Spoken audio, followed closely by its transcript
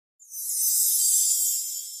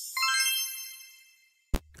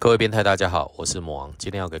各位变态，大家好，我是魔王。今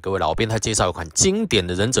天要给各位老变态介绍一款经典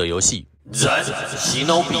的忍者游戏《忍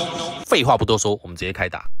-SHINOBI》。废话不多说，我们直接开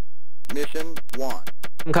打。Mission 1，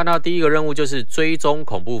 我们看到第一个任务就是追踪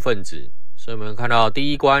恐怖分子，所以我们看到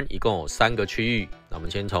第一关一共有3个区域。那我们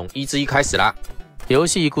先从1之1开始啦。游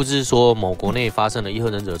戏故事说，某国内发生了伊贺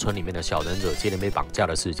忍者村里面的小忍者接连被绑架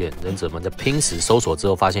的事件。忍者们在拼死搜索之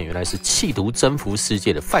后，发现原来是企图征服世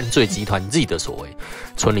界的犯罪集团 Z 的所为。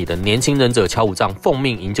村里的年轻忍者敲五杖奉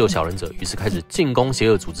命营救小忍者，于是开始进攻邪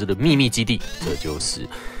恶组织的秘密基地。这就是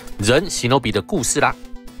忍-SHINOBI的故事啦。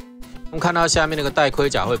我们看到下面那个戴盔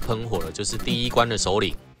甲会喷火的，就是第一关的首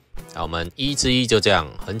领。那我们1之1就这样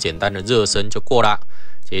很简单的热身就过啦。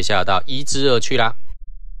接下来到1之2去啦。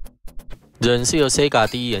忍是由 Sega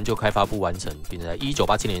第一研究开发部完成，并在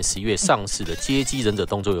1987年11月上市的街机忍者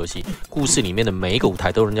动作游戏。故事里面的每一个舞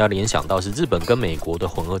台都让人家联想到是日本跟美国的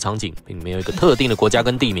混合场景，并没有一个特定的国家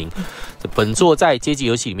跟地名。本作在街机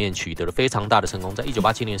游戏里面取得了非常大的成功，在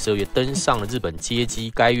1987年12月登上了日本街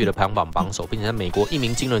机该月的排行榜榜首，并且在美国一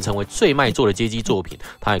鸣惊人成为最卖座的街机作品。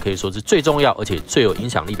它也可以说是最重要而且最有影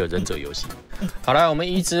响力的忍者游戏。好啦，我们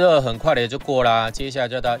1之2很快的就过啦，接下来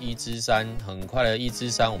就要到1之3，很快的1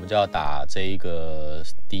之3我们就要打这一个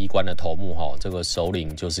第一关的头目哈，这个首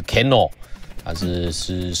领就是 ケンオー， 他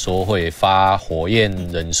是说会发火焰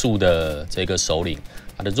忍术的这个首领，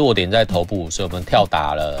他的弱点在头部，所以我们跳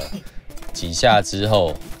打了几下之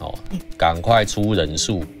后，赶快出忍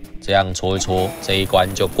术，这样搓一搓，这一关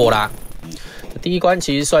就过啦。第一关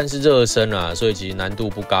其实算是热身啦，所以其实难度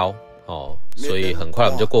不高哦，所以很快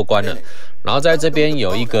我们就过关了。然后在这边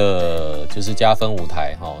有一个就是加分舞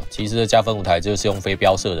台哈，其实的加分舞台就是用飞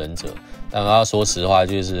镖射忍者。但要说实话，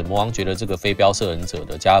就是魔王觉得这个飞镖射忍者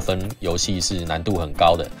的加分游戏是难度很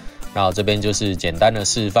高的。那我这边就是简单的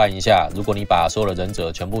示范一下，如果你把所有的忍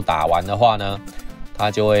者全部打完的话呢，他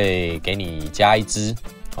就会给你加1只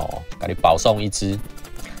哦，给你保送1只。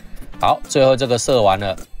好，最后这个射完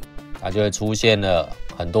了，它就会出现了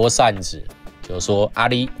很多扇子，就是说阿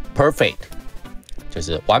里 perfect， 就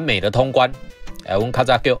是完美的通关。我们较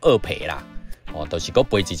早叫2赔啦，哦，都是够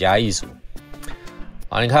赔几家艺术。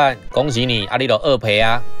好，你看，恭喜你，阿里有2赔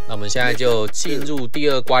啊！那我们现在就进入第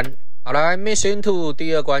2关。好来 ，Mission 2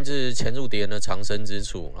第2关就是潜入敌人的藏身之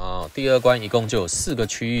处啊。第2关一共就有4个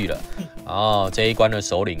区域了。然后这一关的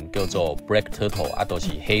首领叫做 Black Turtle， 啊，都是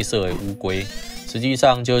黑色的乌龟，实际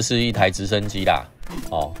上就是一台直升机啦。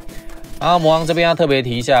哦，然后魔王这边要特别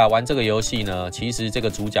提一下，玩这个游戏呢，其实这个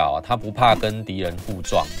主角啊，他不怕跟敌人互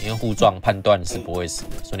撞，因为互撞判断是不会死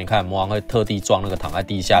的。所以你看，魔王会特地撞那个躺在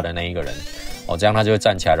地下的那一个人。哦，这样他就会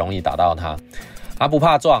站起来，容易打到他。他不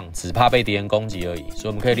怕撞，只怕被敌人攻击而已。所以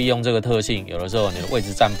我们可以利用这个特性，有的时候你的位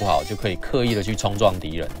置站不好，就可以刻意的去冲撞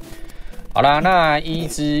敌人。好啦，那2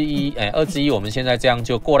之1，我们现在这样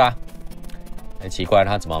就过啦。奇怪，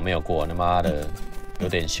他怎么没有过？他妈的，有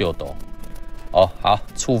点秀逗。哦，好，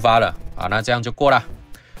触发了。好，那这样就过啦。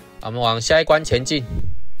我们往下一关前进。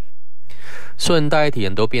顺带一提，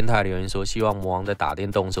很多变态留言说，希望魔王在打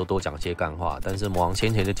电动的时候多讲些干话，但是魔王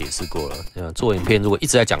先前就解释过了，做影片如果一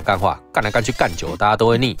直在讲干话，干来干去干久，大家都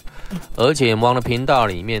会腻。而且魔王的频道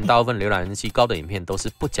里面，大部分浏览人气高的影片都是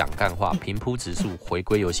不讲干话，平铺直述，回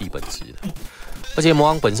归游戏本质的。而且魔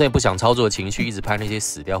王本身也不想操作情绪，一直拍那些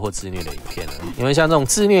死掉或自虐的影片了，因为像这种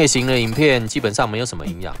自虐型的影片，基本上没有什么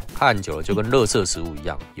营养，看久了就跟垃圾食物一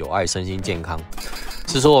样，有碍身心健康。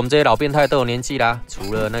是说我们这些老变态都有年纪啦，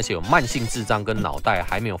除了那些有慢性智障跟脑袋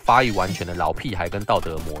还没有发育完全的老屁孩跟道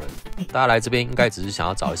德魔人，大家来这边应该只是想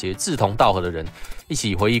要找一些志同道合的人，一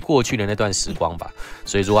起回忆过去的那段时光吧。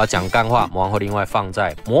所以如果要讲干话，魔王会另外放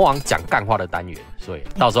在魔王讲干话的单元，所以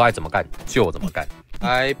到时候爱怎么干就怎么干。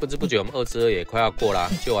不知不觉我们2之2也快要过啦，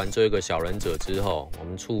救完最后一个小忍者之后，我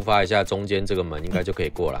们触发一下中间这个门，应该就可以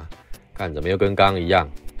过啦。看怎么又跟刚刚一样，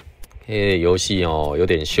游戏哦有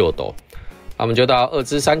点秀逗。那我们就到2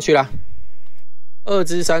之3去啦。2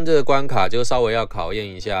之3这个关卡就稍微要考验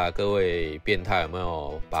一下各位变态有没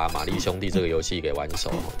有把玛丽兄弟这个游戏给玩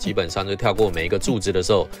熟。基本上就跳过每一个柱子的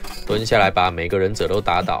时候，蹲下来把每个忍者都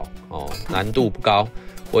打倒哦，难度不高。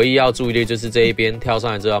唯一要注意的就是这一边跳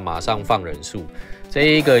上来之后要马上放忍术。这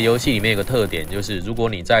一个游戏里面有个特点，就是如果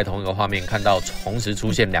你在同一个画面看到同时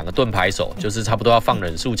出现2个盾牌手，就是差不多要放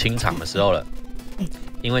忍术清场的时候了。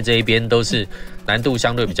因为这一边都是难度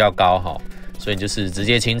相对比较高哈，所以就是直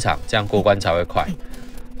接清场，这样过关才会快。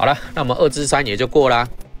好了，那我们2之3也就过啦。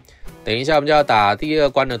等一下我们就要打第2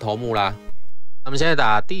关的头目啦。我们现在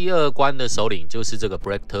打第2关的首领就是这个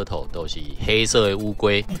Black Turtle， 都是黑色的乌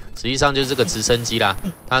龟，实际上就是这个直升机啦。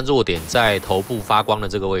它弱点在头部发光的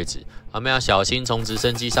这个位置，我们要小心从直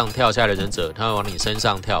升机上跳下来的忍者，他会往你身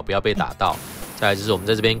上跳，不要被打到。再来就是我们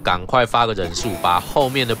在这边赶快发个忍术，把后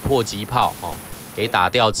面的迫击炮给打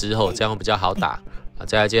掉之后，这样比较好打。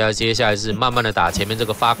再来接下来是慢慢的打前面这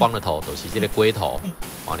个发光的头，都是这个龟头。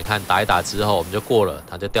你看打一打之后，我们就过了，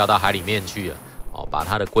它就掉到海里面去了。把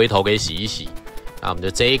它的龟头给洗一洗，那我们的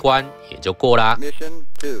这一关也就过啦。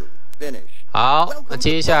好，那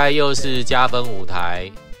接下来又是加分舞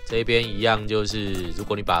台，这边一样就是，如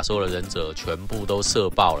果你把所有的忍者全部都射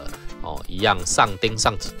爆了，一样上钉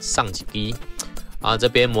上几滴。这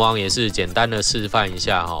边魔王也是简单的示范一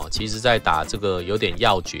下其实在打这个有点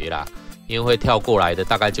要诀啦，因为会跳过来的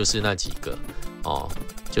大概就是那几个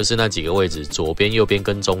就是那几个位置，左边、右边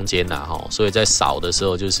跟中间啦所以在扫的时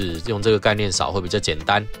候就是用这个概念扫会比较简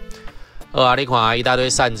单。你看一大堆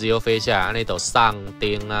扇子又飞下来，那都上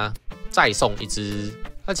钉啊，再送一只。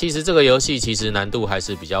那其实这个游戏其实难度还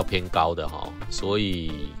是比较偏高的所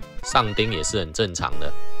以上钉也是很正常的。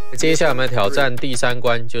接下来我们挑战第3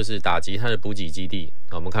关，就是打击它的补给基地。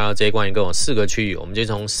我们看到这一关一共有4个区域，我们就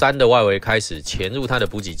从山的外围开始潜入它的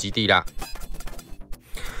补给基地啦。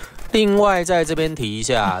另外，在这边提一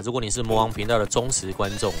下，如果你是魔王频道的忠实观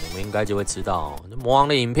众，你们应该就会知道，魔王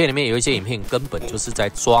的影片里面有一些影片根本就是在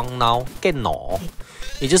装孬 get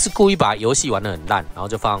也就是故意把游戏玩得很烂，然后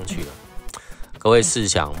就放上去了。各位试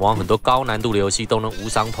想，魔王很多高难度的游戏都能无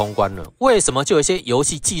伤通关了，为什么就有一些游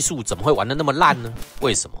戏技术怎么会玩得那么烂呢？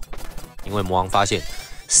为什么？因为魔王发现，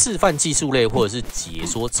示范技术类或者是解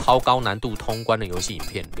说超高难度通关的游戏影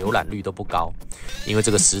片，浏览率都不高。因为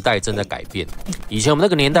这个时代正在改变，以前我们那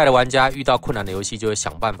个年代的玩家遇到困难的游戏，就会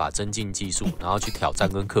想办法增进技术，然后去挑战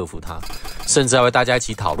跟克服它，甚至还会大家一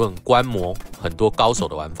起讨论观摩很多高手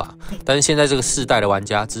的玩法。但是现在这个世代的玩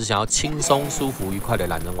家只想要轻松、舒服、愉快的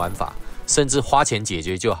懒人玩法，甚至花钱解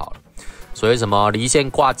决就好了。所以什么离线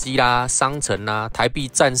挂机啦、商城啦、台币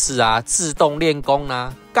战士啊、自动练功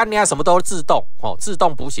啦，干你啊什么都自动自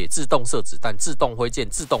动补血、自动射子弹、自动挥剑、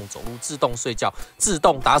自动走路、自动睡觉、自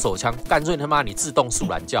动打手枪，干脆他妈你自动树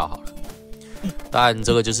懒觉好了。但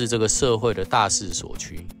这个就是这个社会的大势所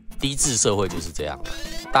趋，低智社会就是这样了，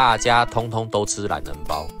大家通通都吃懒人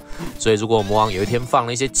包。所以如果魔王有一天放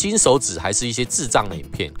了一些金手指还是一些智障的影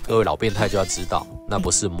片，各位老变态就要知道，那不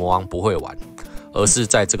是魔王不会玩，而是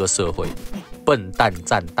在这个社会，笨蛋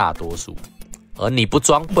占大多数，而你不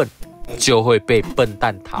装笨，就会被笨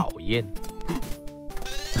蛋讨厌。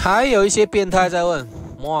还有一些变态在问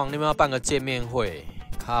魔王，你们要办个见面会？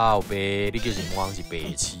靠北，你就是魔王是白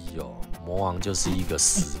痴哦。魔王就是一个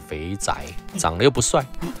死肥宅，长得又不帅，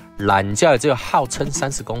懒觉也只有号称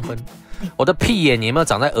30公分。我的屁眼有没有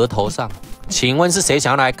长在额头上？请问是谁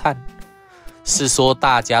想要来看？是说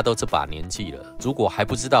大家都这把年纪了，如果还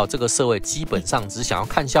不知道这个社会基本上只想要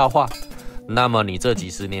看笑话，那么你这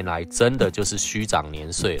几十年来真的就是虚长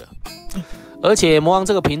年岁了。而且魔王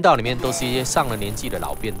这个频道里面都是一些上了年纪的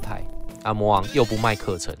老变态，魔王又不卖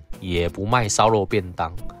课程，也不卖烧肉便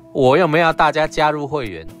当，我又没有要大家加入会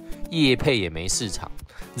员，业配也没市场，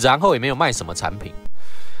然后也没有卖什么产品。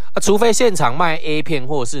除非现场卖 A 片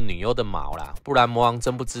或者是女优的毛啦，不然魔王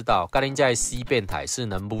真不知道干人家的 C 变态是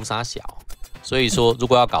能不杀小。所以说，如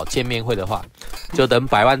果要搞见面会的话，就等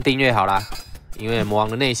100万订阅好啦。因为魔王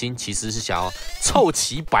的内心其实是想要凑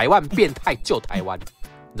齐100万变态救台湾，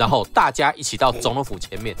然后大家一起到总统府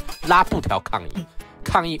前面拉布条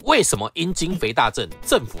抗议为什么阴茎肥大症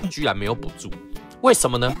政府居然没有补助？为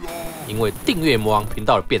什么呢？因为订阅魔王频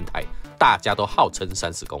道的变态大家都号称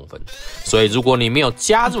30公分，所以如果你没有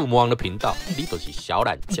加入魔王的频道，你就是小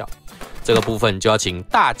懒觉。这个部分就要请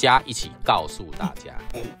大家一起告诉大家。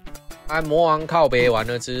魔王靠北完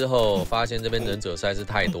了之后，发现这边忍者实在是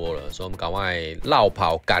太多了，所以我们赶快绕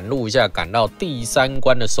跑赶路一下，赶到第3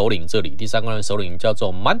关的首领这里。第3关的首领叫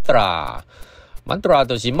做曼达拉，曼达拉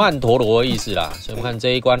就是曼陀罗的意思啦。所以我们看这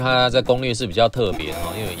一关，它在攻略是比较特别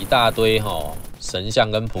因为有一大堆神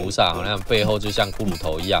像跟菩萨，好像背后就像骷髅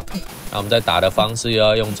头一样。那我们在打的方式又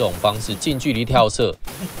要用这种方式近距离跳射，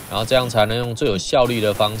然后这样才能用最有效率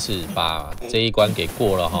的方式把这一关给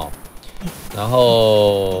过了然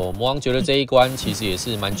后魔王觉得这一关其实也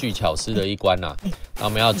是蛮具巧思的一关啦，那我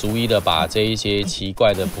们要逐一的把这一些奇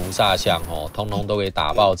怪的菩萨像通通都给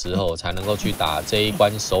打爆之后，才能够去打这一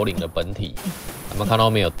关首领的本体。我们看到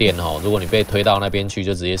没有电如果你被推到那边去，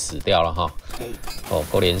就直接死掉了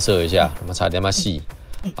够连射一下，我们差点细。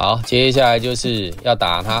好，接下来就是要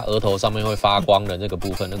打他额头上面会发光的这个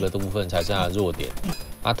部分，那个部分才是他的弱点。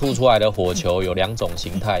它吐出来的火球有2种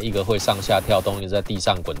形态，一个会上下跳动，一个在地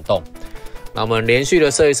上滚动。那我们连续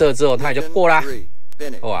的射一射之后，它也就过啦。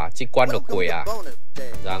哇，这关的鬼啊！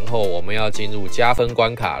然后我们要进入加分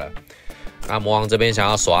关卡了。那魔王这边想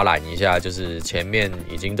要耍懒一下，就是前面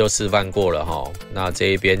已经都示范过了那这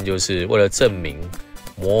一边就是为了证明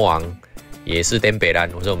魔王也是颠北烂，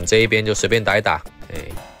所以我们这一边就随便打一打，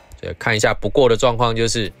就看一下不过的状况就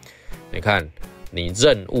是，你看你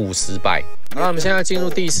任务失败。好，我们现在进入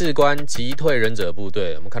第4关击退忍者部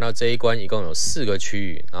队。我们看到这一关一共有4个区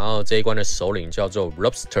域，然后这一关的首领叫做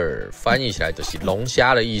Lobster， 翻译起来就是龙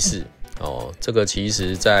虾的意思。这个其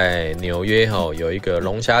实在纽约有一个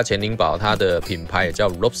龙虾潜灵堡，它的品牌也叫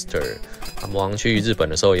Lobster。魔王去日本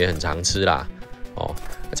的时候也很常吃啦。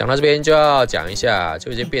讲到这边就要讲一下，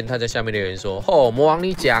就有些变态在下面留言说：魔王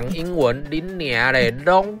你讲英文，你娘嘞，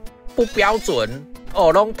拢不标准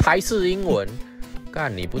拢台式英文。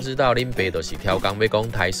干，你不知道林北都是挑钢被讲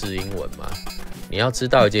台式英文吗？你要知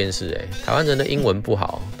道一件事，台湾人的英文不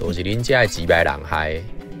好，都是人家的几百人害。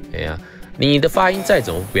你的发音再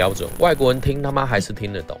怎么不标准，外国人听他妈还是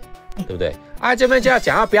听得懂，对不对？这边就要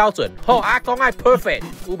讲到标准，讲爱 perfect，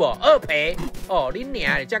 有无？2倍你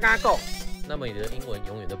娘的，才敢讲，那么你的英文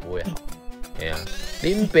永远都不会好。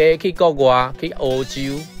林北去国外去欧洲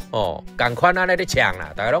同款在咧唱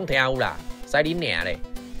啦，大家拢听有啦，使你娘嘞，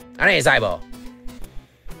安尼会使无？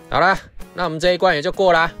好啦，那我们这一关也就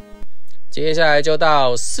过啦，接下来就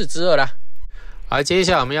到4之2啦。好，接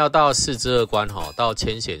下来我们要到4之2关到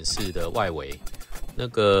牵显示的外围。那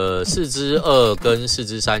个4之2跟4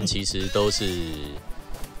之3其实都是，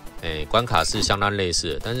关卡是相当类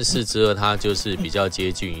似的，但是4之2它就是比较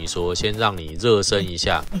接近于说先让你热身一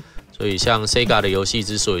下。所以像 Sega 的游戏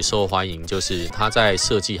之所以受欢迎，就是它在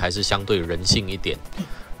设计还是相对人性一点。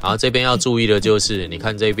然后这边要注意的就是，你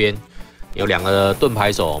看这边有2个盾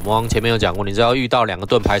牌手，魔王前面有讲过，你只要遇到2个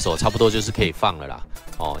盾牌手，差不多就是可以放了啦。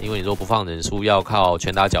因为你说不放忍术，要靠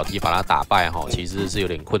拳打脚踢把它打败其实是有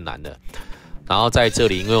点困难的。然后在这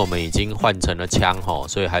里，因为我们已经换成了枪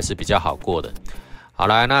所以还是比较好过的。好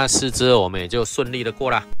来，那4之2我们也就顺利的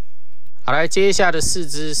过啦。好来，接下来的4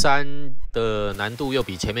之3的难度又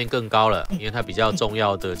比前面更高了，因为它比较重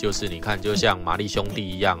要的就是你看，就像玛丽兄弟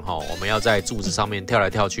一样我们要在柱子上面跳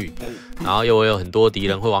来跳去，然后又会有很多敌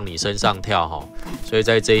人会往你身上跳所以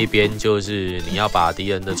在这一边就是你要把敌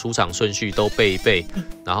人的出场顺序都背一背，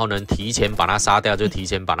然后能提前把它杀掉就提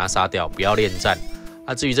前把它杀掉，不要恋战。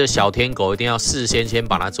至于这小天狗一定要事先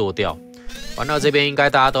把它做掉。玩到这边应该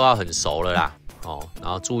大家都要很熟了啦然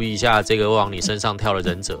后注意一下这个会往你身上跳的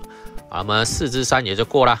忍者。好，我们4之3也就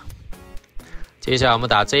过啦。接下来我们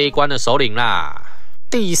打这一关的首领啦。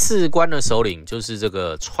第4关的首领就是这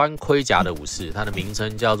个穿盔甲的武士，他的名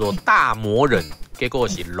称叫做大魔忍，结果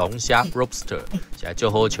是龙虾 Lobster， 起来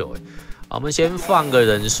就好球我们先放个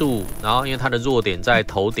忍术，然后因为他的弱点在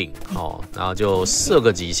头顶然后就射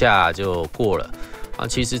个几下就过了。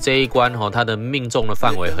其实这一关它的命中的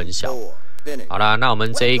范围很小。好啦，那我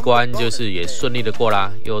们这一关就是也顺利的过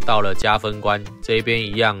啦，又到了加分关，这边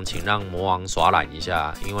一样，请让魔王耍懒一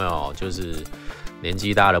下，因为就是年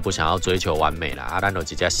纪大了不想要追求完美啦，咱有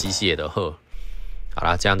几家吸血的喝。好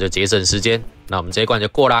啦，这样就节省时间，那我们这一关就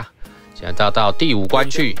过啦。现在到第5关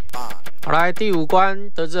去。好来，第5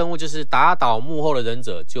关的任务就是打倒幕后的忍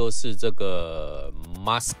者，就是这个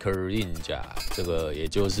Mask Ninja， 这个也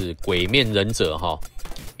就是鬼面忍者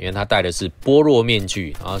因为他戴的是般若面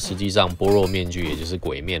具，然后实际上般若面具也就是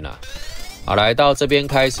鬼面啦。好，来到这边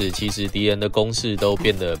开始，其实敌人的攻势都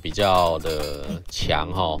变得比较的强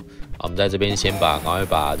我们在这边先赶快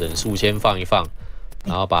把忍术先放一放，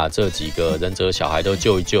然后把这几个忍者小孩都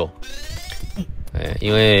救一救。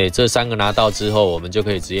因为这3个拿到之后，我们就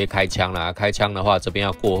可以直接开枪啦。开枪的话，这边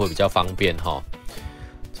要过会比较方便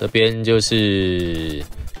这边就是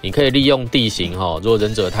你可以利用地形如果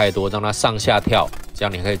忍者太多，让他上下跳，这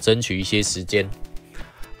样你可以争取一些时间。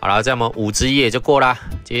好啦，这样我们5之1也就过啦。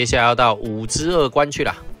接下来要到5之2关去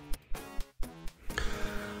啦。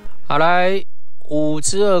好来，5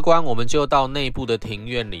之2关我们就到内部的庭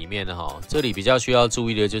院里面了这里比较需要注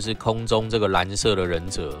意的就是空中这个蓝色的忍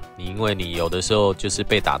者，因为你有的时候就是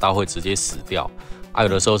被打到会直接死掉，有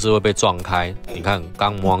的时候是会被撞开。你看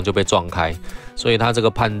刚魔王就被撞开，所以他这个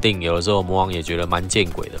判定有的时候魔王也觉得蛮见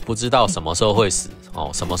鬼的，不知道什么时候会死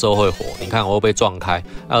什么时候会活。你看我会被撞开，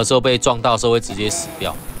有时候被撞到的时候会直接死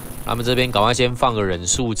掉。他们这边赶快先放个忍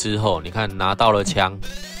术之后，你看拿到了枪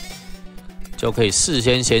就可以事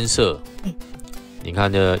先射。你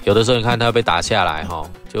看有的时候你看他被打下来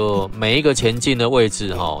就每一个前进的位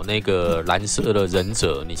置那个蓝色的忍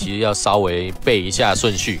者你其实要稍微背一下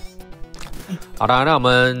顺序。好啦，那我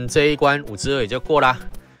们这一关5之2也就过啦。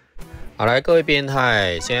好来，各位变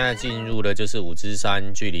态，现在进入的就是5之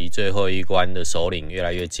3，距离最后一关的首领越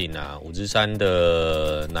来越近啦。5之3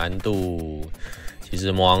的难度其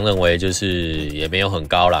实魔王认为就是也没有很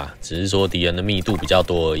高啦，只是说敌人的密度比较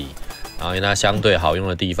多而已。然后因为它相对好用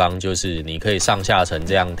的地方就是你可以上下层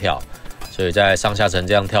这样跳，所以在上下层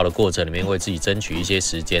这样跳的过程里面，为自己争取一些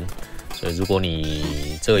时间。所以如果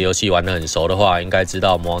你这个游戏玩得很熟的话，应该知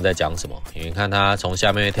道魔王在讲什么。因为你看他从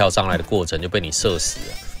下面跳上来的过程就被你射死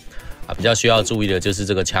了啊。比较需要注意的就是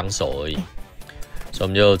这个枪手而已。所以我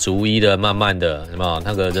们就逐一的、慢慢的，有没有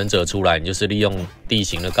那个忍者出来，你就是利用地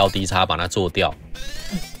形的高低差把它做掉。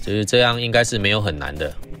就是这样，应该是没有很难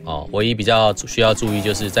的哦。唯一比较需要注意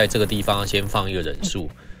就是在这个地方先放一个忍术，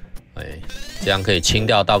这样可以清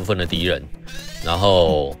掉大部分的敌人，然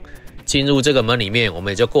后进入这个门里面，我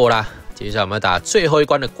们也就过啦。接下来我们要打最后一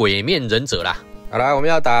关的鬼面忍者啦。好来，我们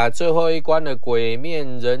要打最后一关的鬼面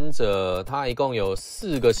忍者，它一共有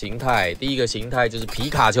4个形态。第一个形态就是皮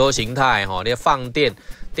卡丘形态，你放电，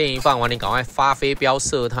电一放完，你赶快发飞镖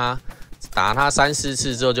射它，打它3、4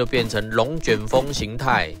次之后就变成龙卷风形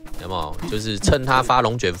态，有没有？就是趁它发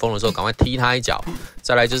龙卷风的时候，赶快踢它一脚。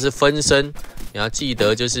再来就是分身，你要记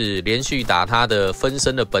得就是连续打它的分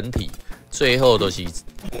身的本体。最后都是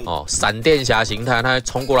闪电侠形态，他会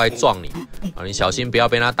冲过来撞你啊！你小心不要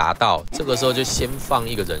被他打到。这个时候就先放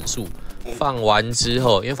一个忍术，放完之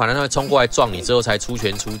后，因为反正他会冲过来撞你之后才出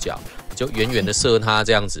拳出脚，你就远远的射他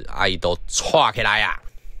这样子，阿姨都歘起来呀！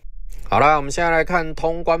好啦，我们现在来看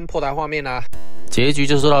通关破台画面啦。结局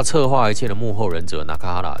就说到策划一切的幕后忍者纳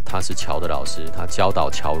卡哈拉，他是乔的老师，他教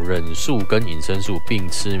导乔忍术跟隐身术，并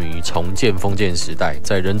痴迷于重建封建时代。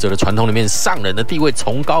在忍者的传统里面，上忍的地位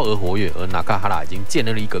崇高而活跃，而纳卡哈拉已经建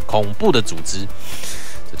立了一个恐怖的组织，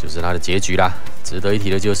这就是他的结局啦。值得一提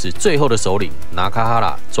的就是最后的首领纳卡哈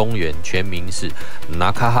拉中原全名是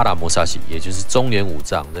纳卡哈拉摩萨西，也就是中原武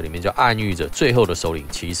藏。这里面就暗喻着最后的首领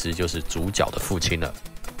其实就是主角的父亲了。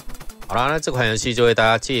好啦，那这款游戏就为大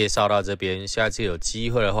家介绍到这边，下次有机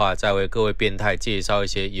会的话，再为各位变态介绍一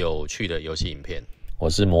些有趣的游戏影片。我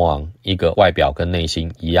是魔王，一个外表跟内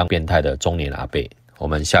心一样变态的中年阿伯，我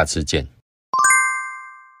们下次见。